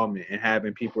involvement and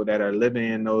having people that are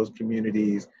living in those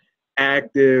communities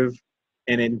active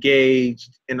and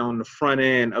engaged and on the front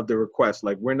end of the request.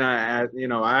 Like, we're not,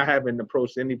 I haven't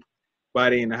approached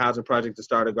anybody in the housing project to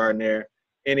start a garden there.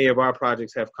 Any of our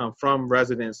projects have come from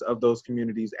residents of those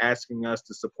communities asking us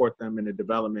to support them in the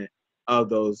development of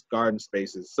those garden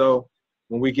spaces. So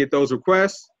when we get those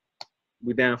requests,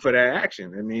 we're down for that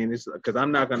action. I mean, it's because I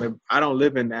don't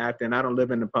live in Afton, I don't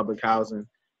live in the public housing,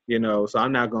 so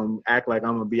I'm not going to act like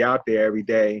I'm going to be out there every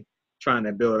day trying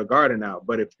to build a garden out.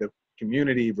 But if the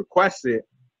community requests it,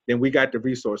 then we got the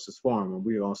resources for them, and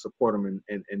we're going to support them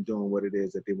in doing what it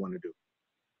is that they want to do.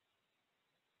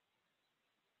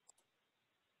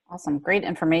 Awesome, great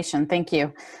information, thank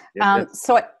you. Yes.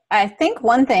 So I think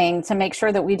one thing to make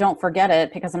sure that we don't forget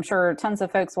it, because I'm sure tons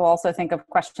of folks will also think of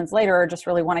questions later or just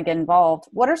really want to get involved.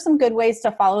 What are some good ways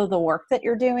to follow the work that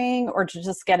you're doing or to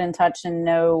just get in touch and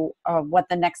know what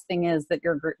the next thing is that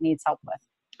your group needs help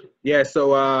with? Yeah,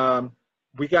 so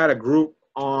we got a group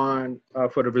on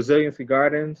for the Resiliency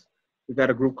Gardens. We got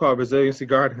a group called Resiliency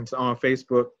Gardens on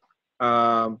Facebook.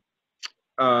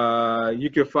 You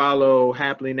can follow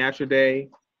Happily Natural Day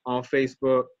on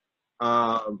Facebook.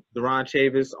 Deron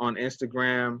Chavis on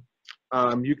Instagram.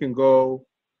 You can go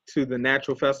to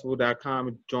thenaturalfestival.com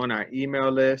and join our email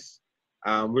list.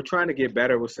 We're trying to get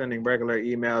better with sending regular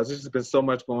emails. There's just been so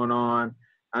much going on.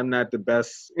 I'm not the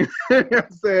best.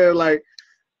 I'm saying, like,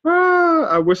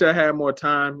 I wish I had more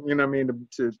time,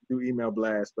 to do email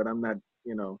blasts, but I'm not,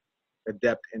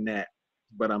 adept in that,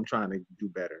 but I'm trying to do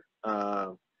better.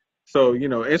 So,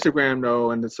 Instagram,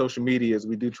 though, and the social medias,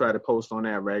 we do try to post on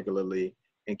that regularly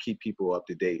and keep people up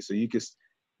to date. So you can,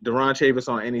 Deron Chavis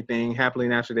on anything, Happily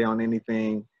Natural Day on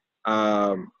anything.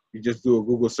 You just do a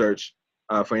Google search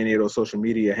for any of those social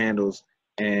media handles,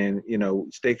 and, you know,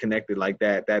 stay connected like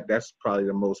that. That's probably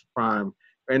the most prime.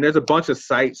 And there's a bunch of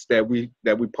sites that we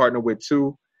partner with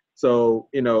too. So,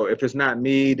 you know, if it's not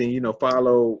me, then, you know,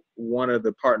 follow one of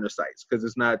the partner sites, because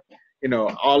it's not, you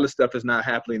know, all this stuff is not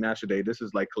Happily Natural Day. This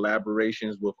is like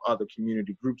collaborations with other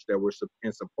community groups that we're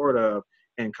in support of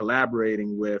and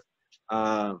collaborating with.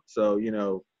 So, you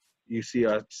know, you see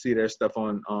their stuff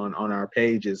on our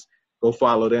pages. Go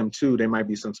follow them too. There might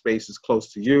be some spaces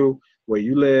close to you where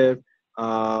you live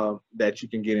that you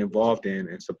can get involved in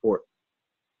and support.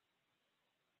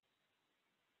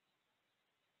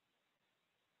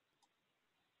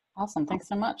 Awesome. Thanks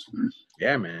so much.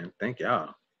 Yeah, man. Thank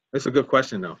y'all. That's a good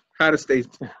question though. How to stay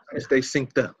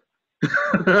synced up,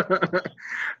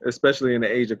 especially in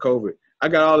the age of COVID. I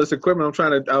got all this equipment.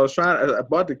 I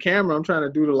bought the camera. I'm trying to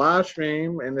do the live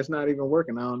stream, and it's not even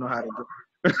working. I don't know how to do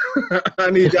it. I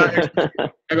need y'all.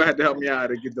 You're gonna have to help me out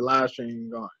to get the live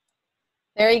stream going.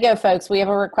 There you go, folks. We have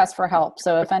a request for help.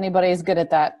 So if anybody's good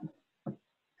at that,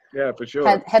 yeah, for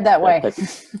sure. Head that way.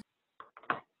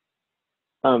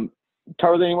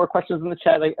 Tara, are there any more questions in the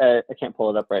chat? I can't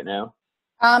pull it up right now.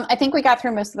 I think we got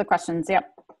through most of the questions. Yep.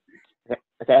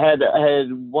 Okay. I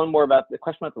had one more about the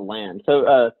question about the land.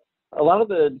 So a lot of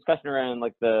the discussion around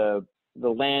like the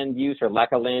land use or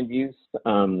lack of land use.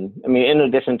 I mean, in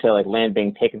addition to like land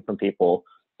being taken from people,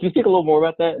 can you speak a little more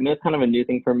about that? I mean, that's kind of a new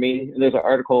thing for me. There's an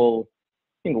article,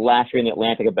 I think last year in the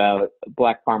Atlantic, about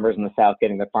Black farmers in the South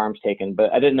getting their farms taken,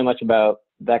 but I didn't know much about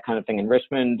that kind of thing in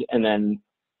Richmond. And then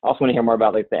also want to hear more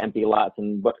about like the empty lots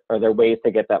and what are there ways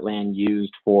to get that land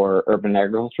used for urban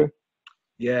agriculture?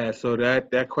 Yeah, so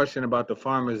that question about the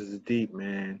farmers is deep,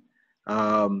 man.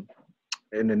 In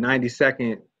the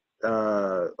 90-second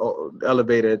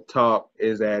elevator talk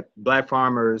is that Black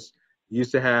farmers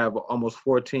used to have almost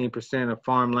 14% of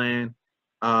farmland,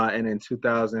 and in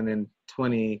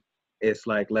 2020, it's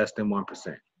like less than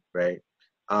 1%, right?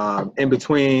 In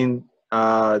between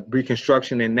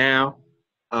Reconstruction and now,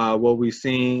 what we've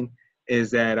seen is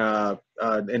that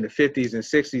in the 50s and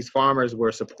 60s, farmers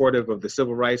were supportive of the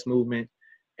civil rights movement,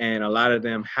 and a lot of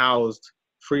them housed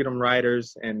freedom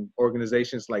riders and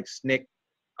organizations like SNCC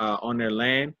on their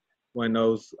land when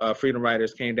those freedom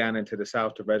riders came down into the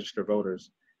South to register voters.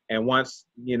 And once,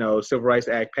 you know, Civil Rights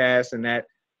Act passed and that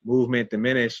movement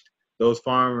diminished, those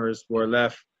farmers were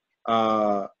left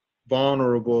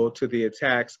vulnerable to the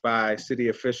attacks by city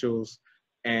officials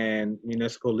and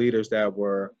municipal leaders that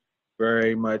were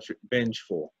very much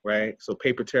vengeful, right? So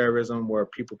paper terrorism, where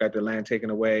people got their land taken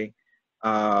away,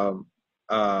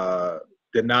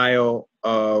 denial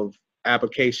of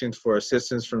applications for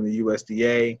assistance from the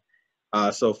USDA.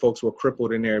 So folks were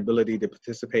crippled in their ability to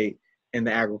participate in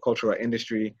the agricultural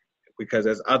industry, because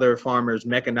as other farmers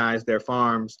mechanized their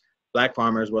farms, Black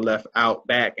farmers were left out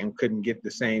back and couldn't get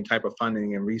the same type of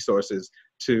funding and resources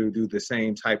to do the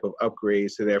same type of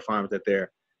upgrades to their farms that their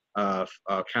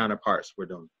counterparts were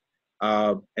doing.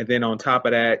 And then on top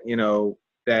of that, you know,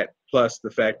 that plus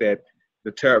the fact that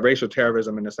the racial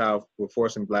terrorism in the South were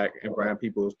forcing Black and brown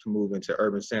people to move into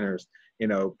urban centers. You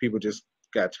know, people just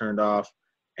got turned off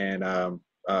and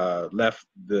left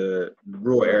the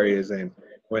rural areas. And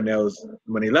when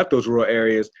they left those rural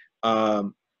areas,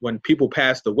 when people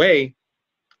passed away,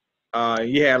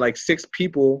 you had like 6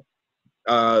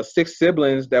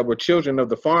 siblings that were children of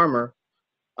the farmer.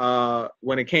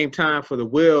 When it came time for the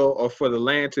will or for the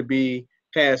land to be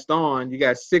passed on, you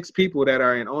got 6 people that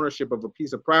are in ownership of a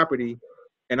piece of property,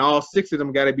 and all 6 of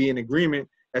them got to be in agreement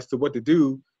as to what to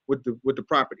do with the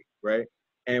property, right?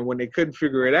 And when they couldn't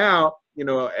figure it out,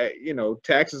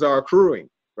 taxes are accruing,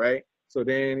 right? So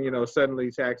then,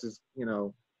 suddenly taxes,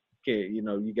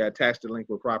 you got tax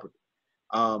delinquent property.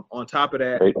 On top of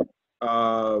that,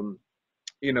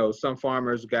 some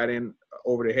farmers got in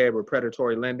over the head with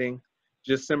predatory lending.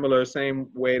 Just similar, same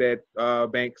way that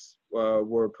banks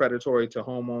were predatory to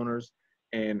homeowners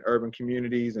and urban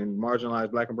communities and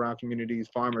marginalized Black and brown communities,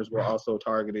 farmers were also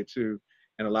targeted too.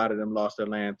 And a lot of them lost their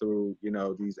land through,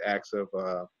 these acts of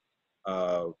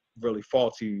really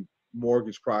faulty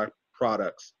mortgage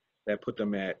products that put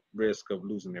them at risk of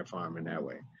losing their farm in that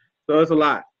way. So it's a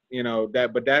lot,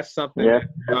 but that's something,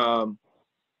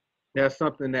 that's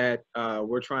something that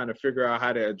we're trying to figure out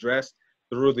how to address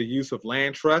through the use of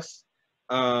land trusts.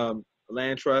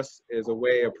 Land trust is a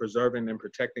way of preserving and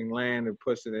protecting land and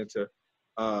puts it into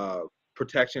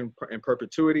protection in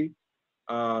perpetuity.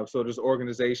 So there's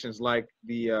organizations like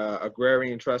the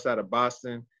Agrarian Trust out of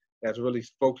Boston that's really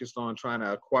focused on trying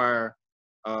to acquire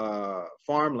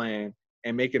farmland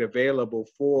and make it available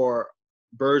for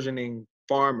burgeoning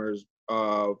farmers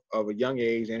of a young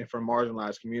age and from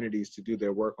marginalized communities to do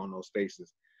their work on those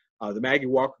spaces. The Maggie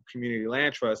Walker Community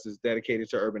Land Trust is dedicated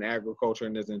to urban agriculture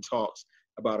and is in talks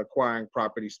about acquiring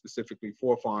property specifically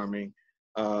for farming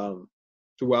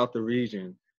throughout the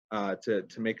region to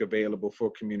make available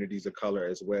for communities of color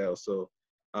as well. So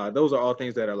those are all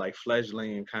things that are like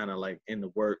fledgling and kind of like in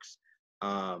the works.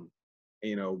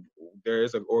 You know, there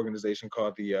is an organization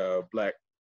called the Black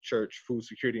Church Food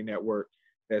Security Network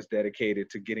that's dedicated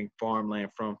to getting farmland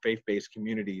from faith-based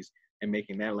communities and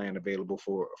making that land available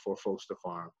for folks to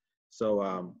farm.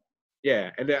 So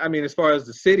yeah, and then, I mean, as far as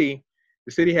the city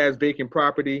has vacant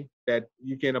property that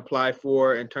you can apply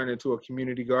for and turn into a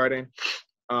community garden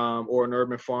or an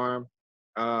urban farm.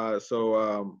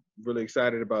 So really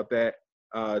excited about that.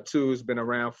 Two has been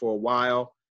around for a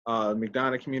while.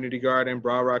 McDonough Community Garden,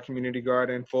 Broad Rock Community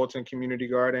Garden, Fulton Community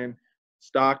Garden,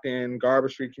 Stockton, Garber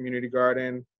Street Community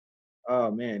Garden. Oh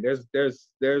man,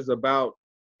 there's about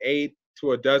 8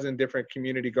 to a dozen different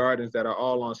community gardens that are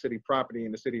all on city property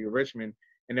in the city of Richmond,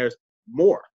 and there's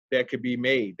more that could be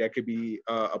made, that could be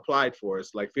applied for.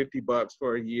 It's like $50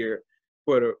 for a year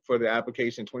for the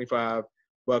application, $25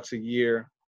 a year.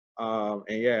 And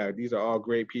yeah, these are all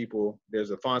great people.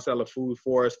 There's a Foncella food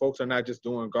forest. Folks are not just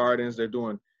doing gardens, they're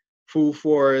doing food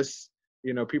forests.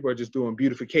 You know, people are just doing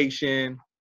beautification.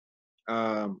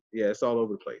 Yeah, it's all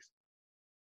over the place.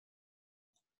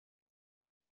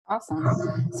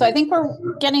 Awesome. So I think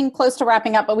we're getting close to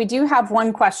wrapping up, but we do have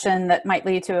one question that might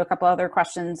lead to a couple other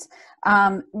questions.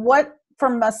 What,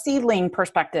 from a seedling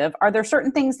perspective, are there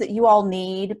certain things that you all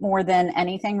need more than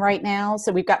anything right now?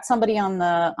 So we've got somebody on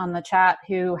the chat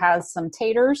who has some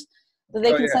taters that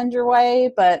they can send your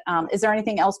way, but is there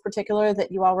anything else particular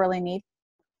that you all really need?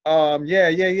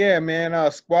 Yeah, man.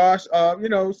 Squash. You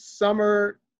know,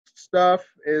 summer stuff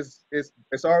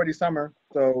it's already summer,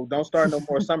 so don't start no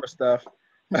more summer stuff.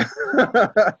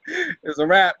 It's a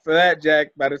wrap for that, Jack.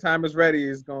 By the time it's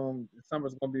ready,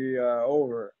 summer's gonna be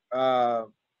over.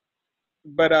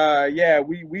 But yeah,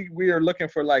 we are looking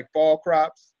for like fall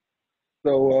crops.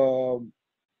 So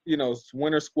you know,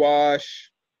 winter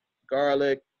squash,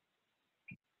 garlic,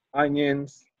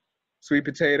 onions, sweet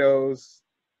potatoes.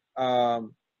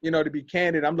 You know, to be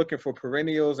candid, I'm looking for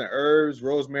perennials and herbs,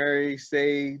 rosemary,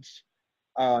 sage,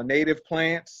 native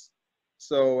plants.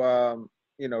 So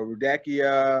you know,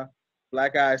 Rudbeckia,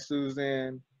 black-eyed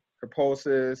Susan,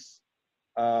 Propolis,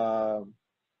 what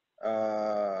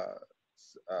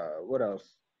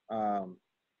else?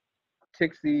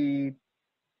 Tickseed.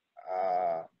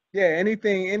 Yeah,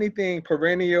 anything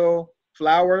perennial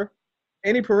flower,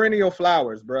 any perennial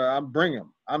flowers, bro. I'm bring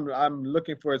them. I'm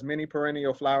looking for as many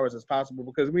perennial flowers as possible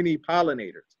because we need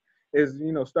pollinators.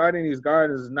 You know, starting these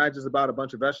gardens is not just about a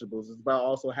bunch of vegetables. It's about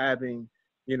also having,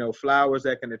 you know, flowers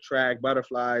that can attract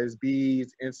butterflies,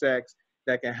 bees, insects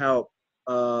that can help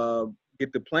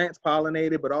get the plants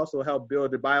pollinated, but also help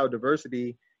build the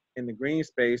biodiversity in the green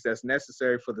space that's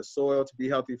necessary for the soil to be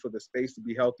healthy, for the space to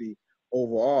be healthy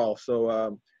overall. So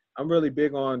I'm really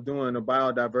big on doing a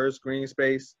biodiverse green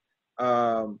space.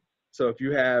 So if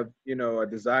you have, you know, a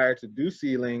desire to do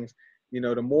seedlings, you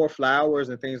know, the more flowers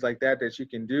and things like that you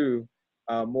can do,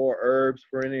 more herbs,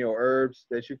 perennial herbs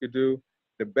that you could do,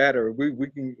 the better. We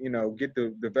can, you know, get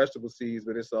the vegetable seeds,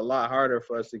 but it's a lot harder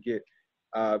for us to get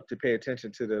to pay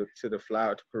attention to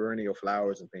the perennial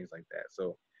flowers and things like that.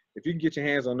 So if you can get your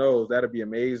hands on those, that'd be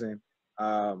amazing.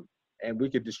 And we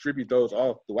could distribute those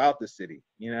all throughout the city.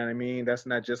 You know what I mean? That's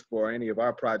not just for any of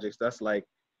our projects. That's like,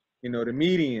 you know, the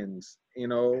medians, you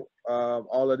know,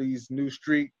 all of these new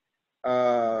street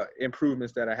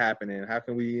improvements that are happening. How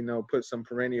can we, you know, put some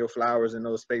perennial flowers in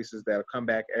those spaces that'll come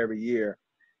back every year?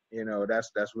 You know,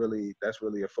 that's really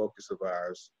a focus of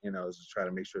ours, you know, is to try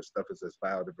to make sure stuff is as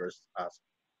biodiverse as possible.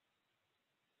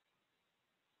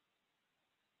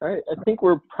 All right, I think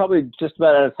we're probably just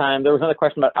about out of time. There was another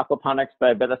question about aquaponics, but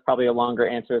I bet that's probably a longer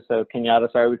answer. So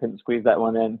Kenyatta, sorry we couldn't squeeze that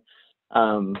one in.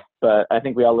 But I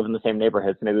think we all live in the same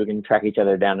neighborhood, so maybe we can track each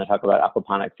other down and talk about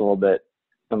aquaponics a little bit.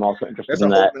 I'm also interested in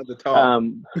that.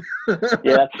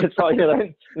 Yeah, it's probably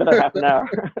another half an hour.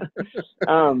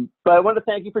 But I want to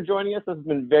thank you for joining us. This has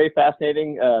been very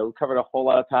fascinating. We covered a whole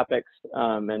lot of topics,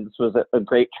 and this was a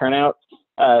great turnout.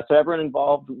 So everyone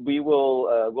involved,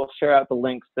 we'll share out the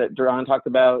links that Duran talked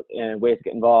about and ways to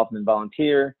get involved and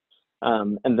volunteer.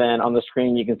 And then on the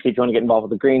screen, you can see if you want to get involved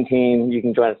with the green team, you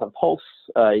can join us on Pulse.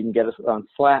 You can get us on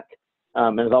Slack.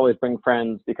 And as always, bring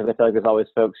friends, because I feel like there's always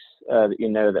folks that you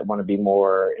know that want to be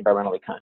more environmentally conscious.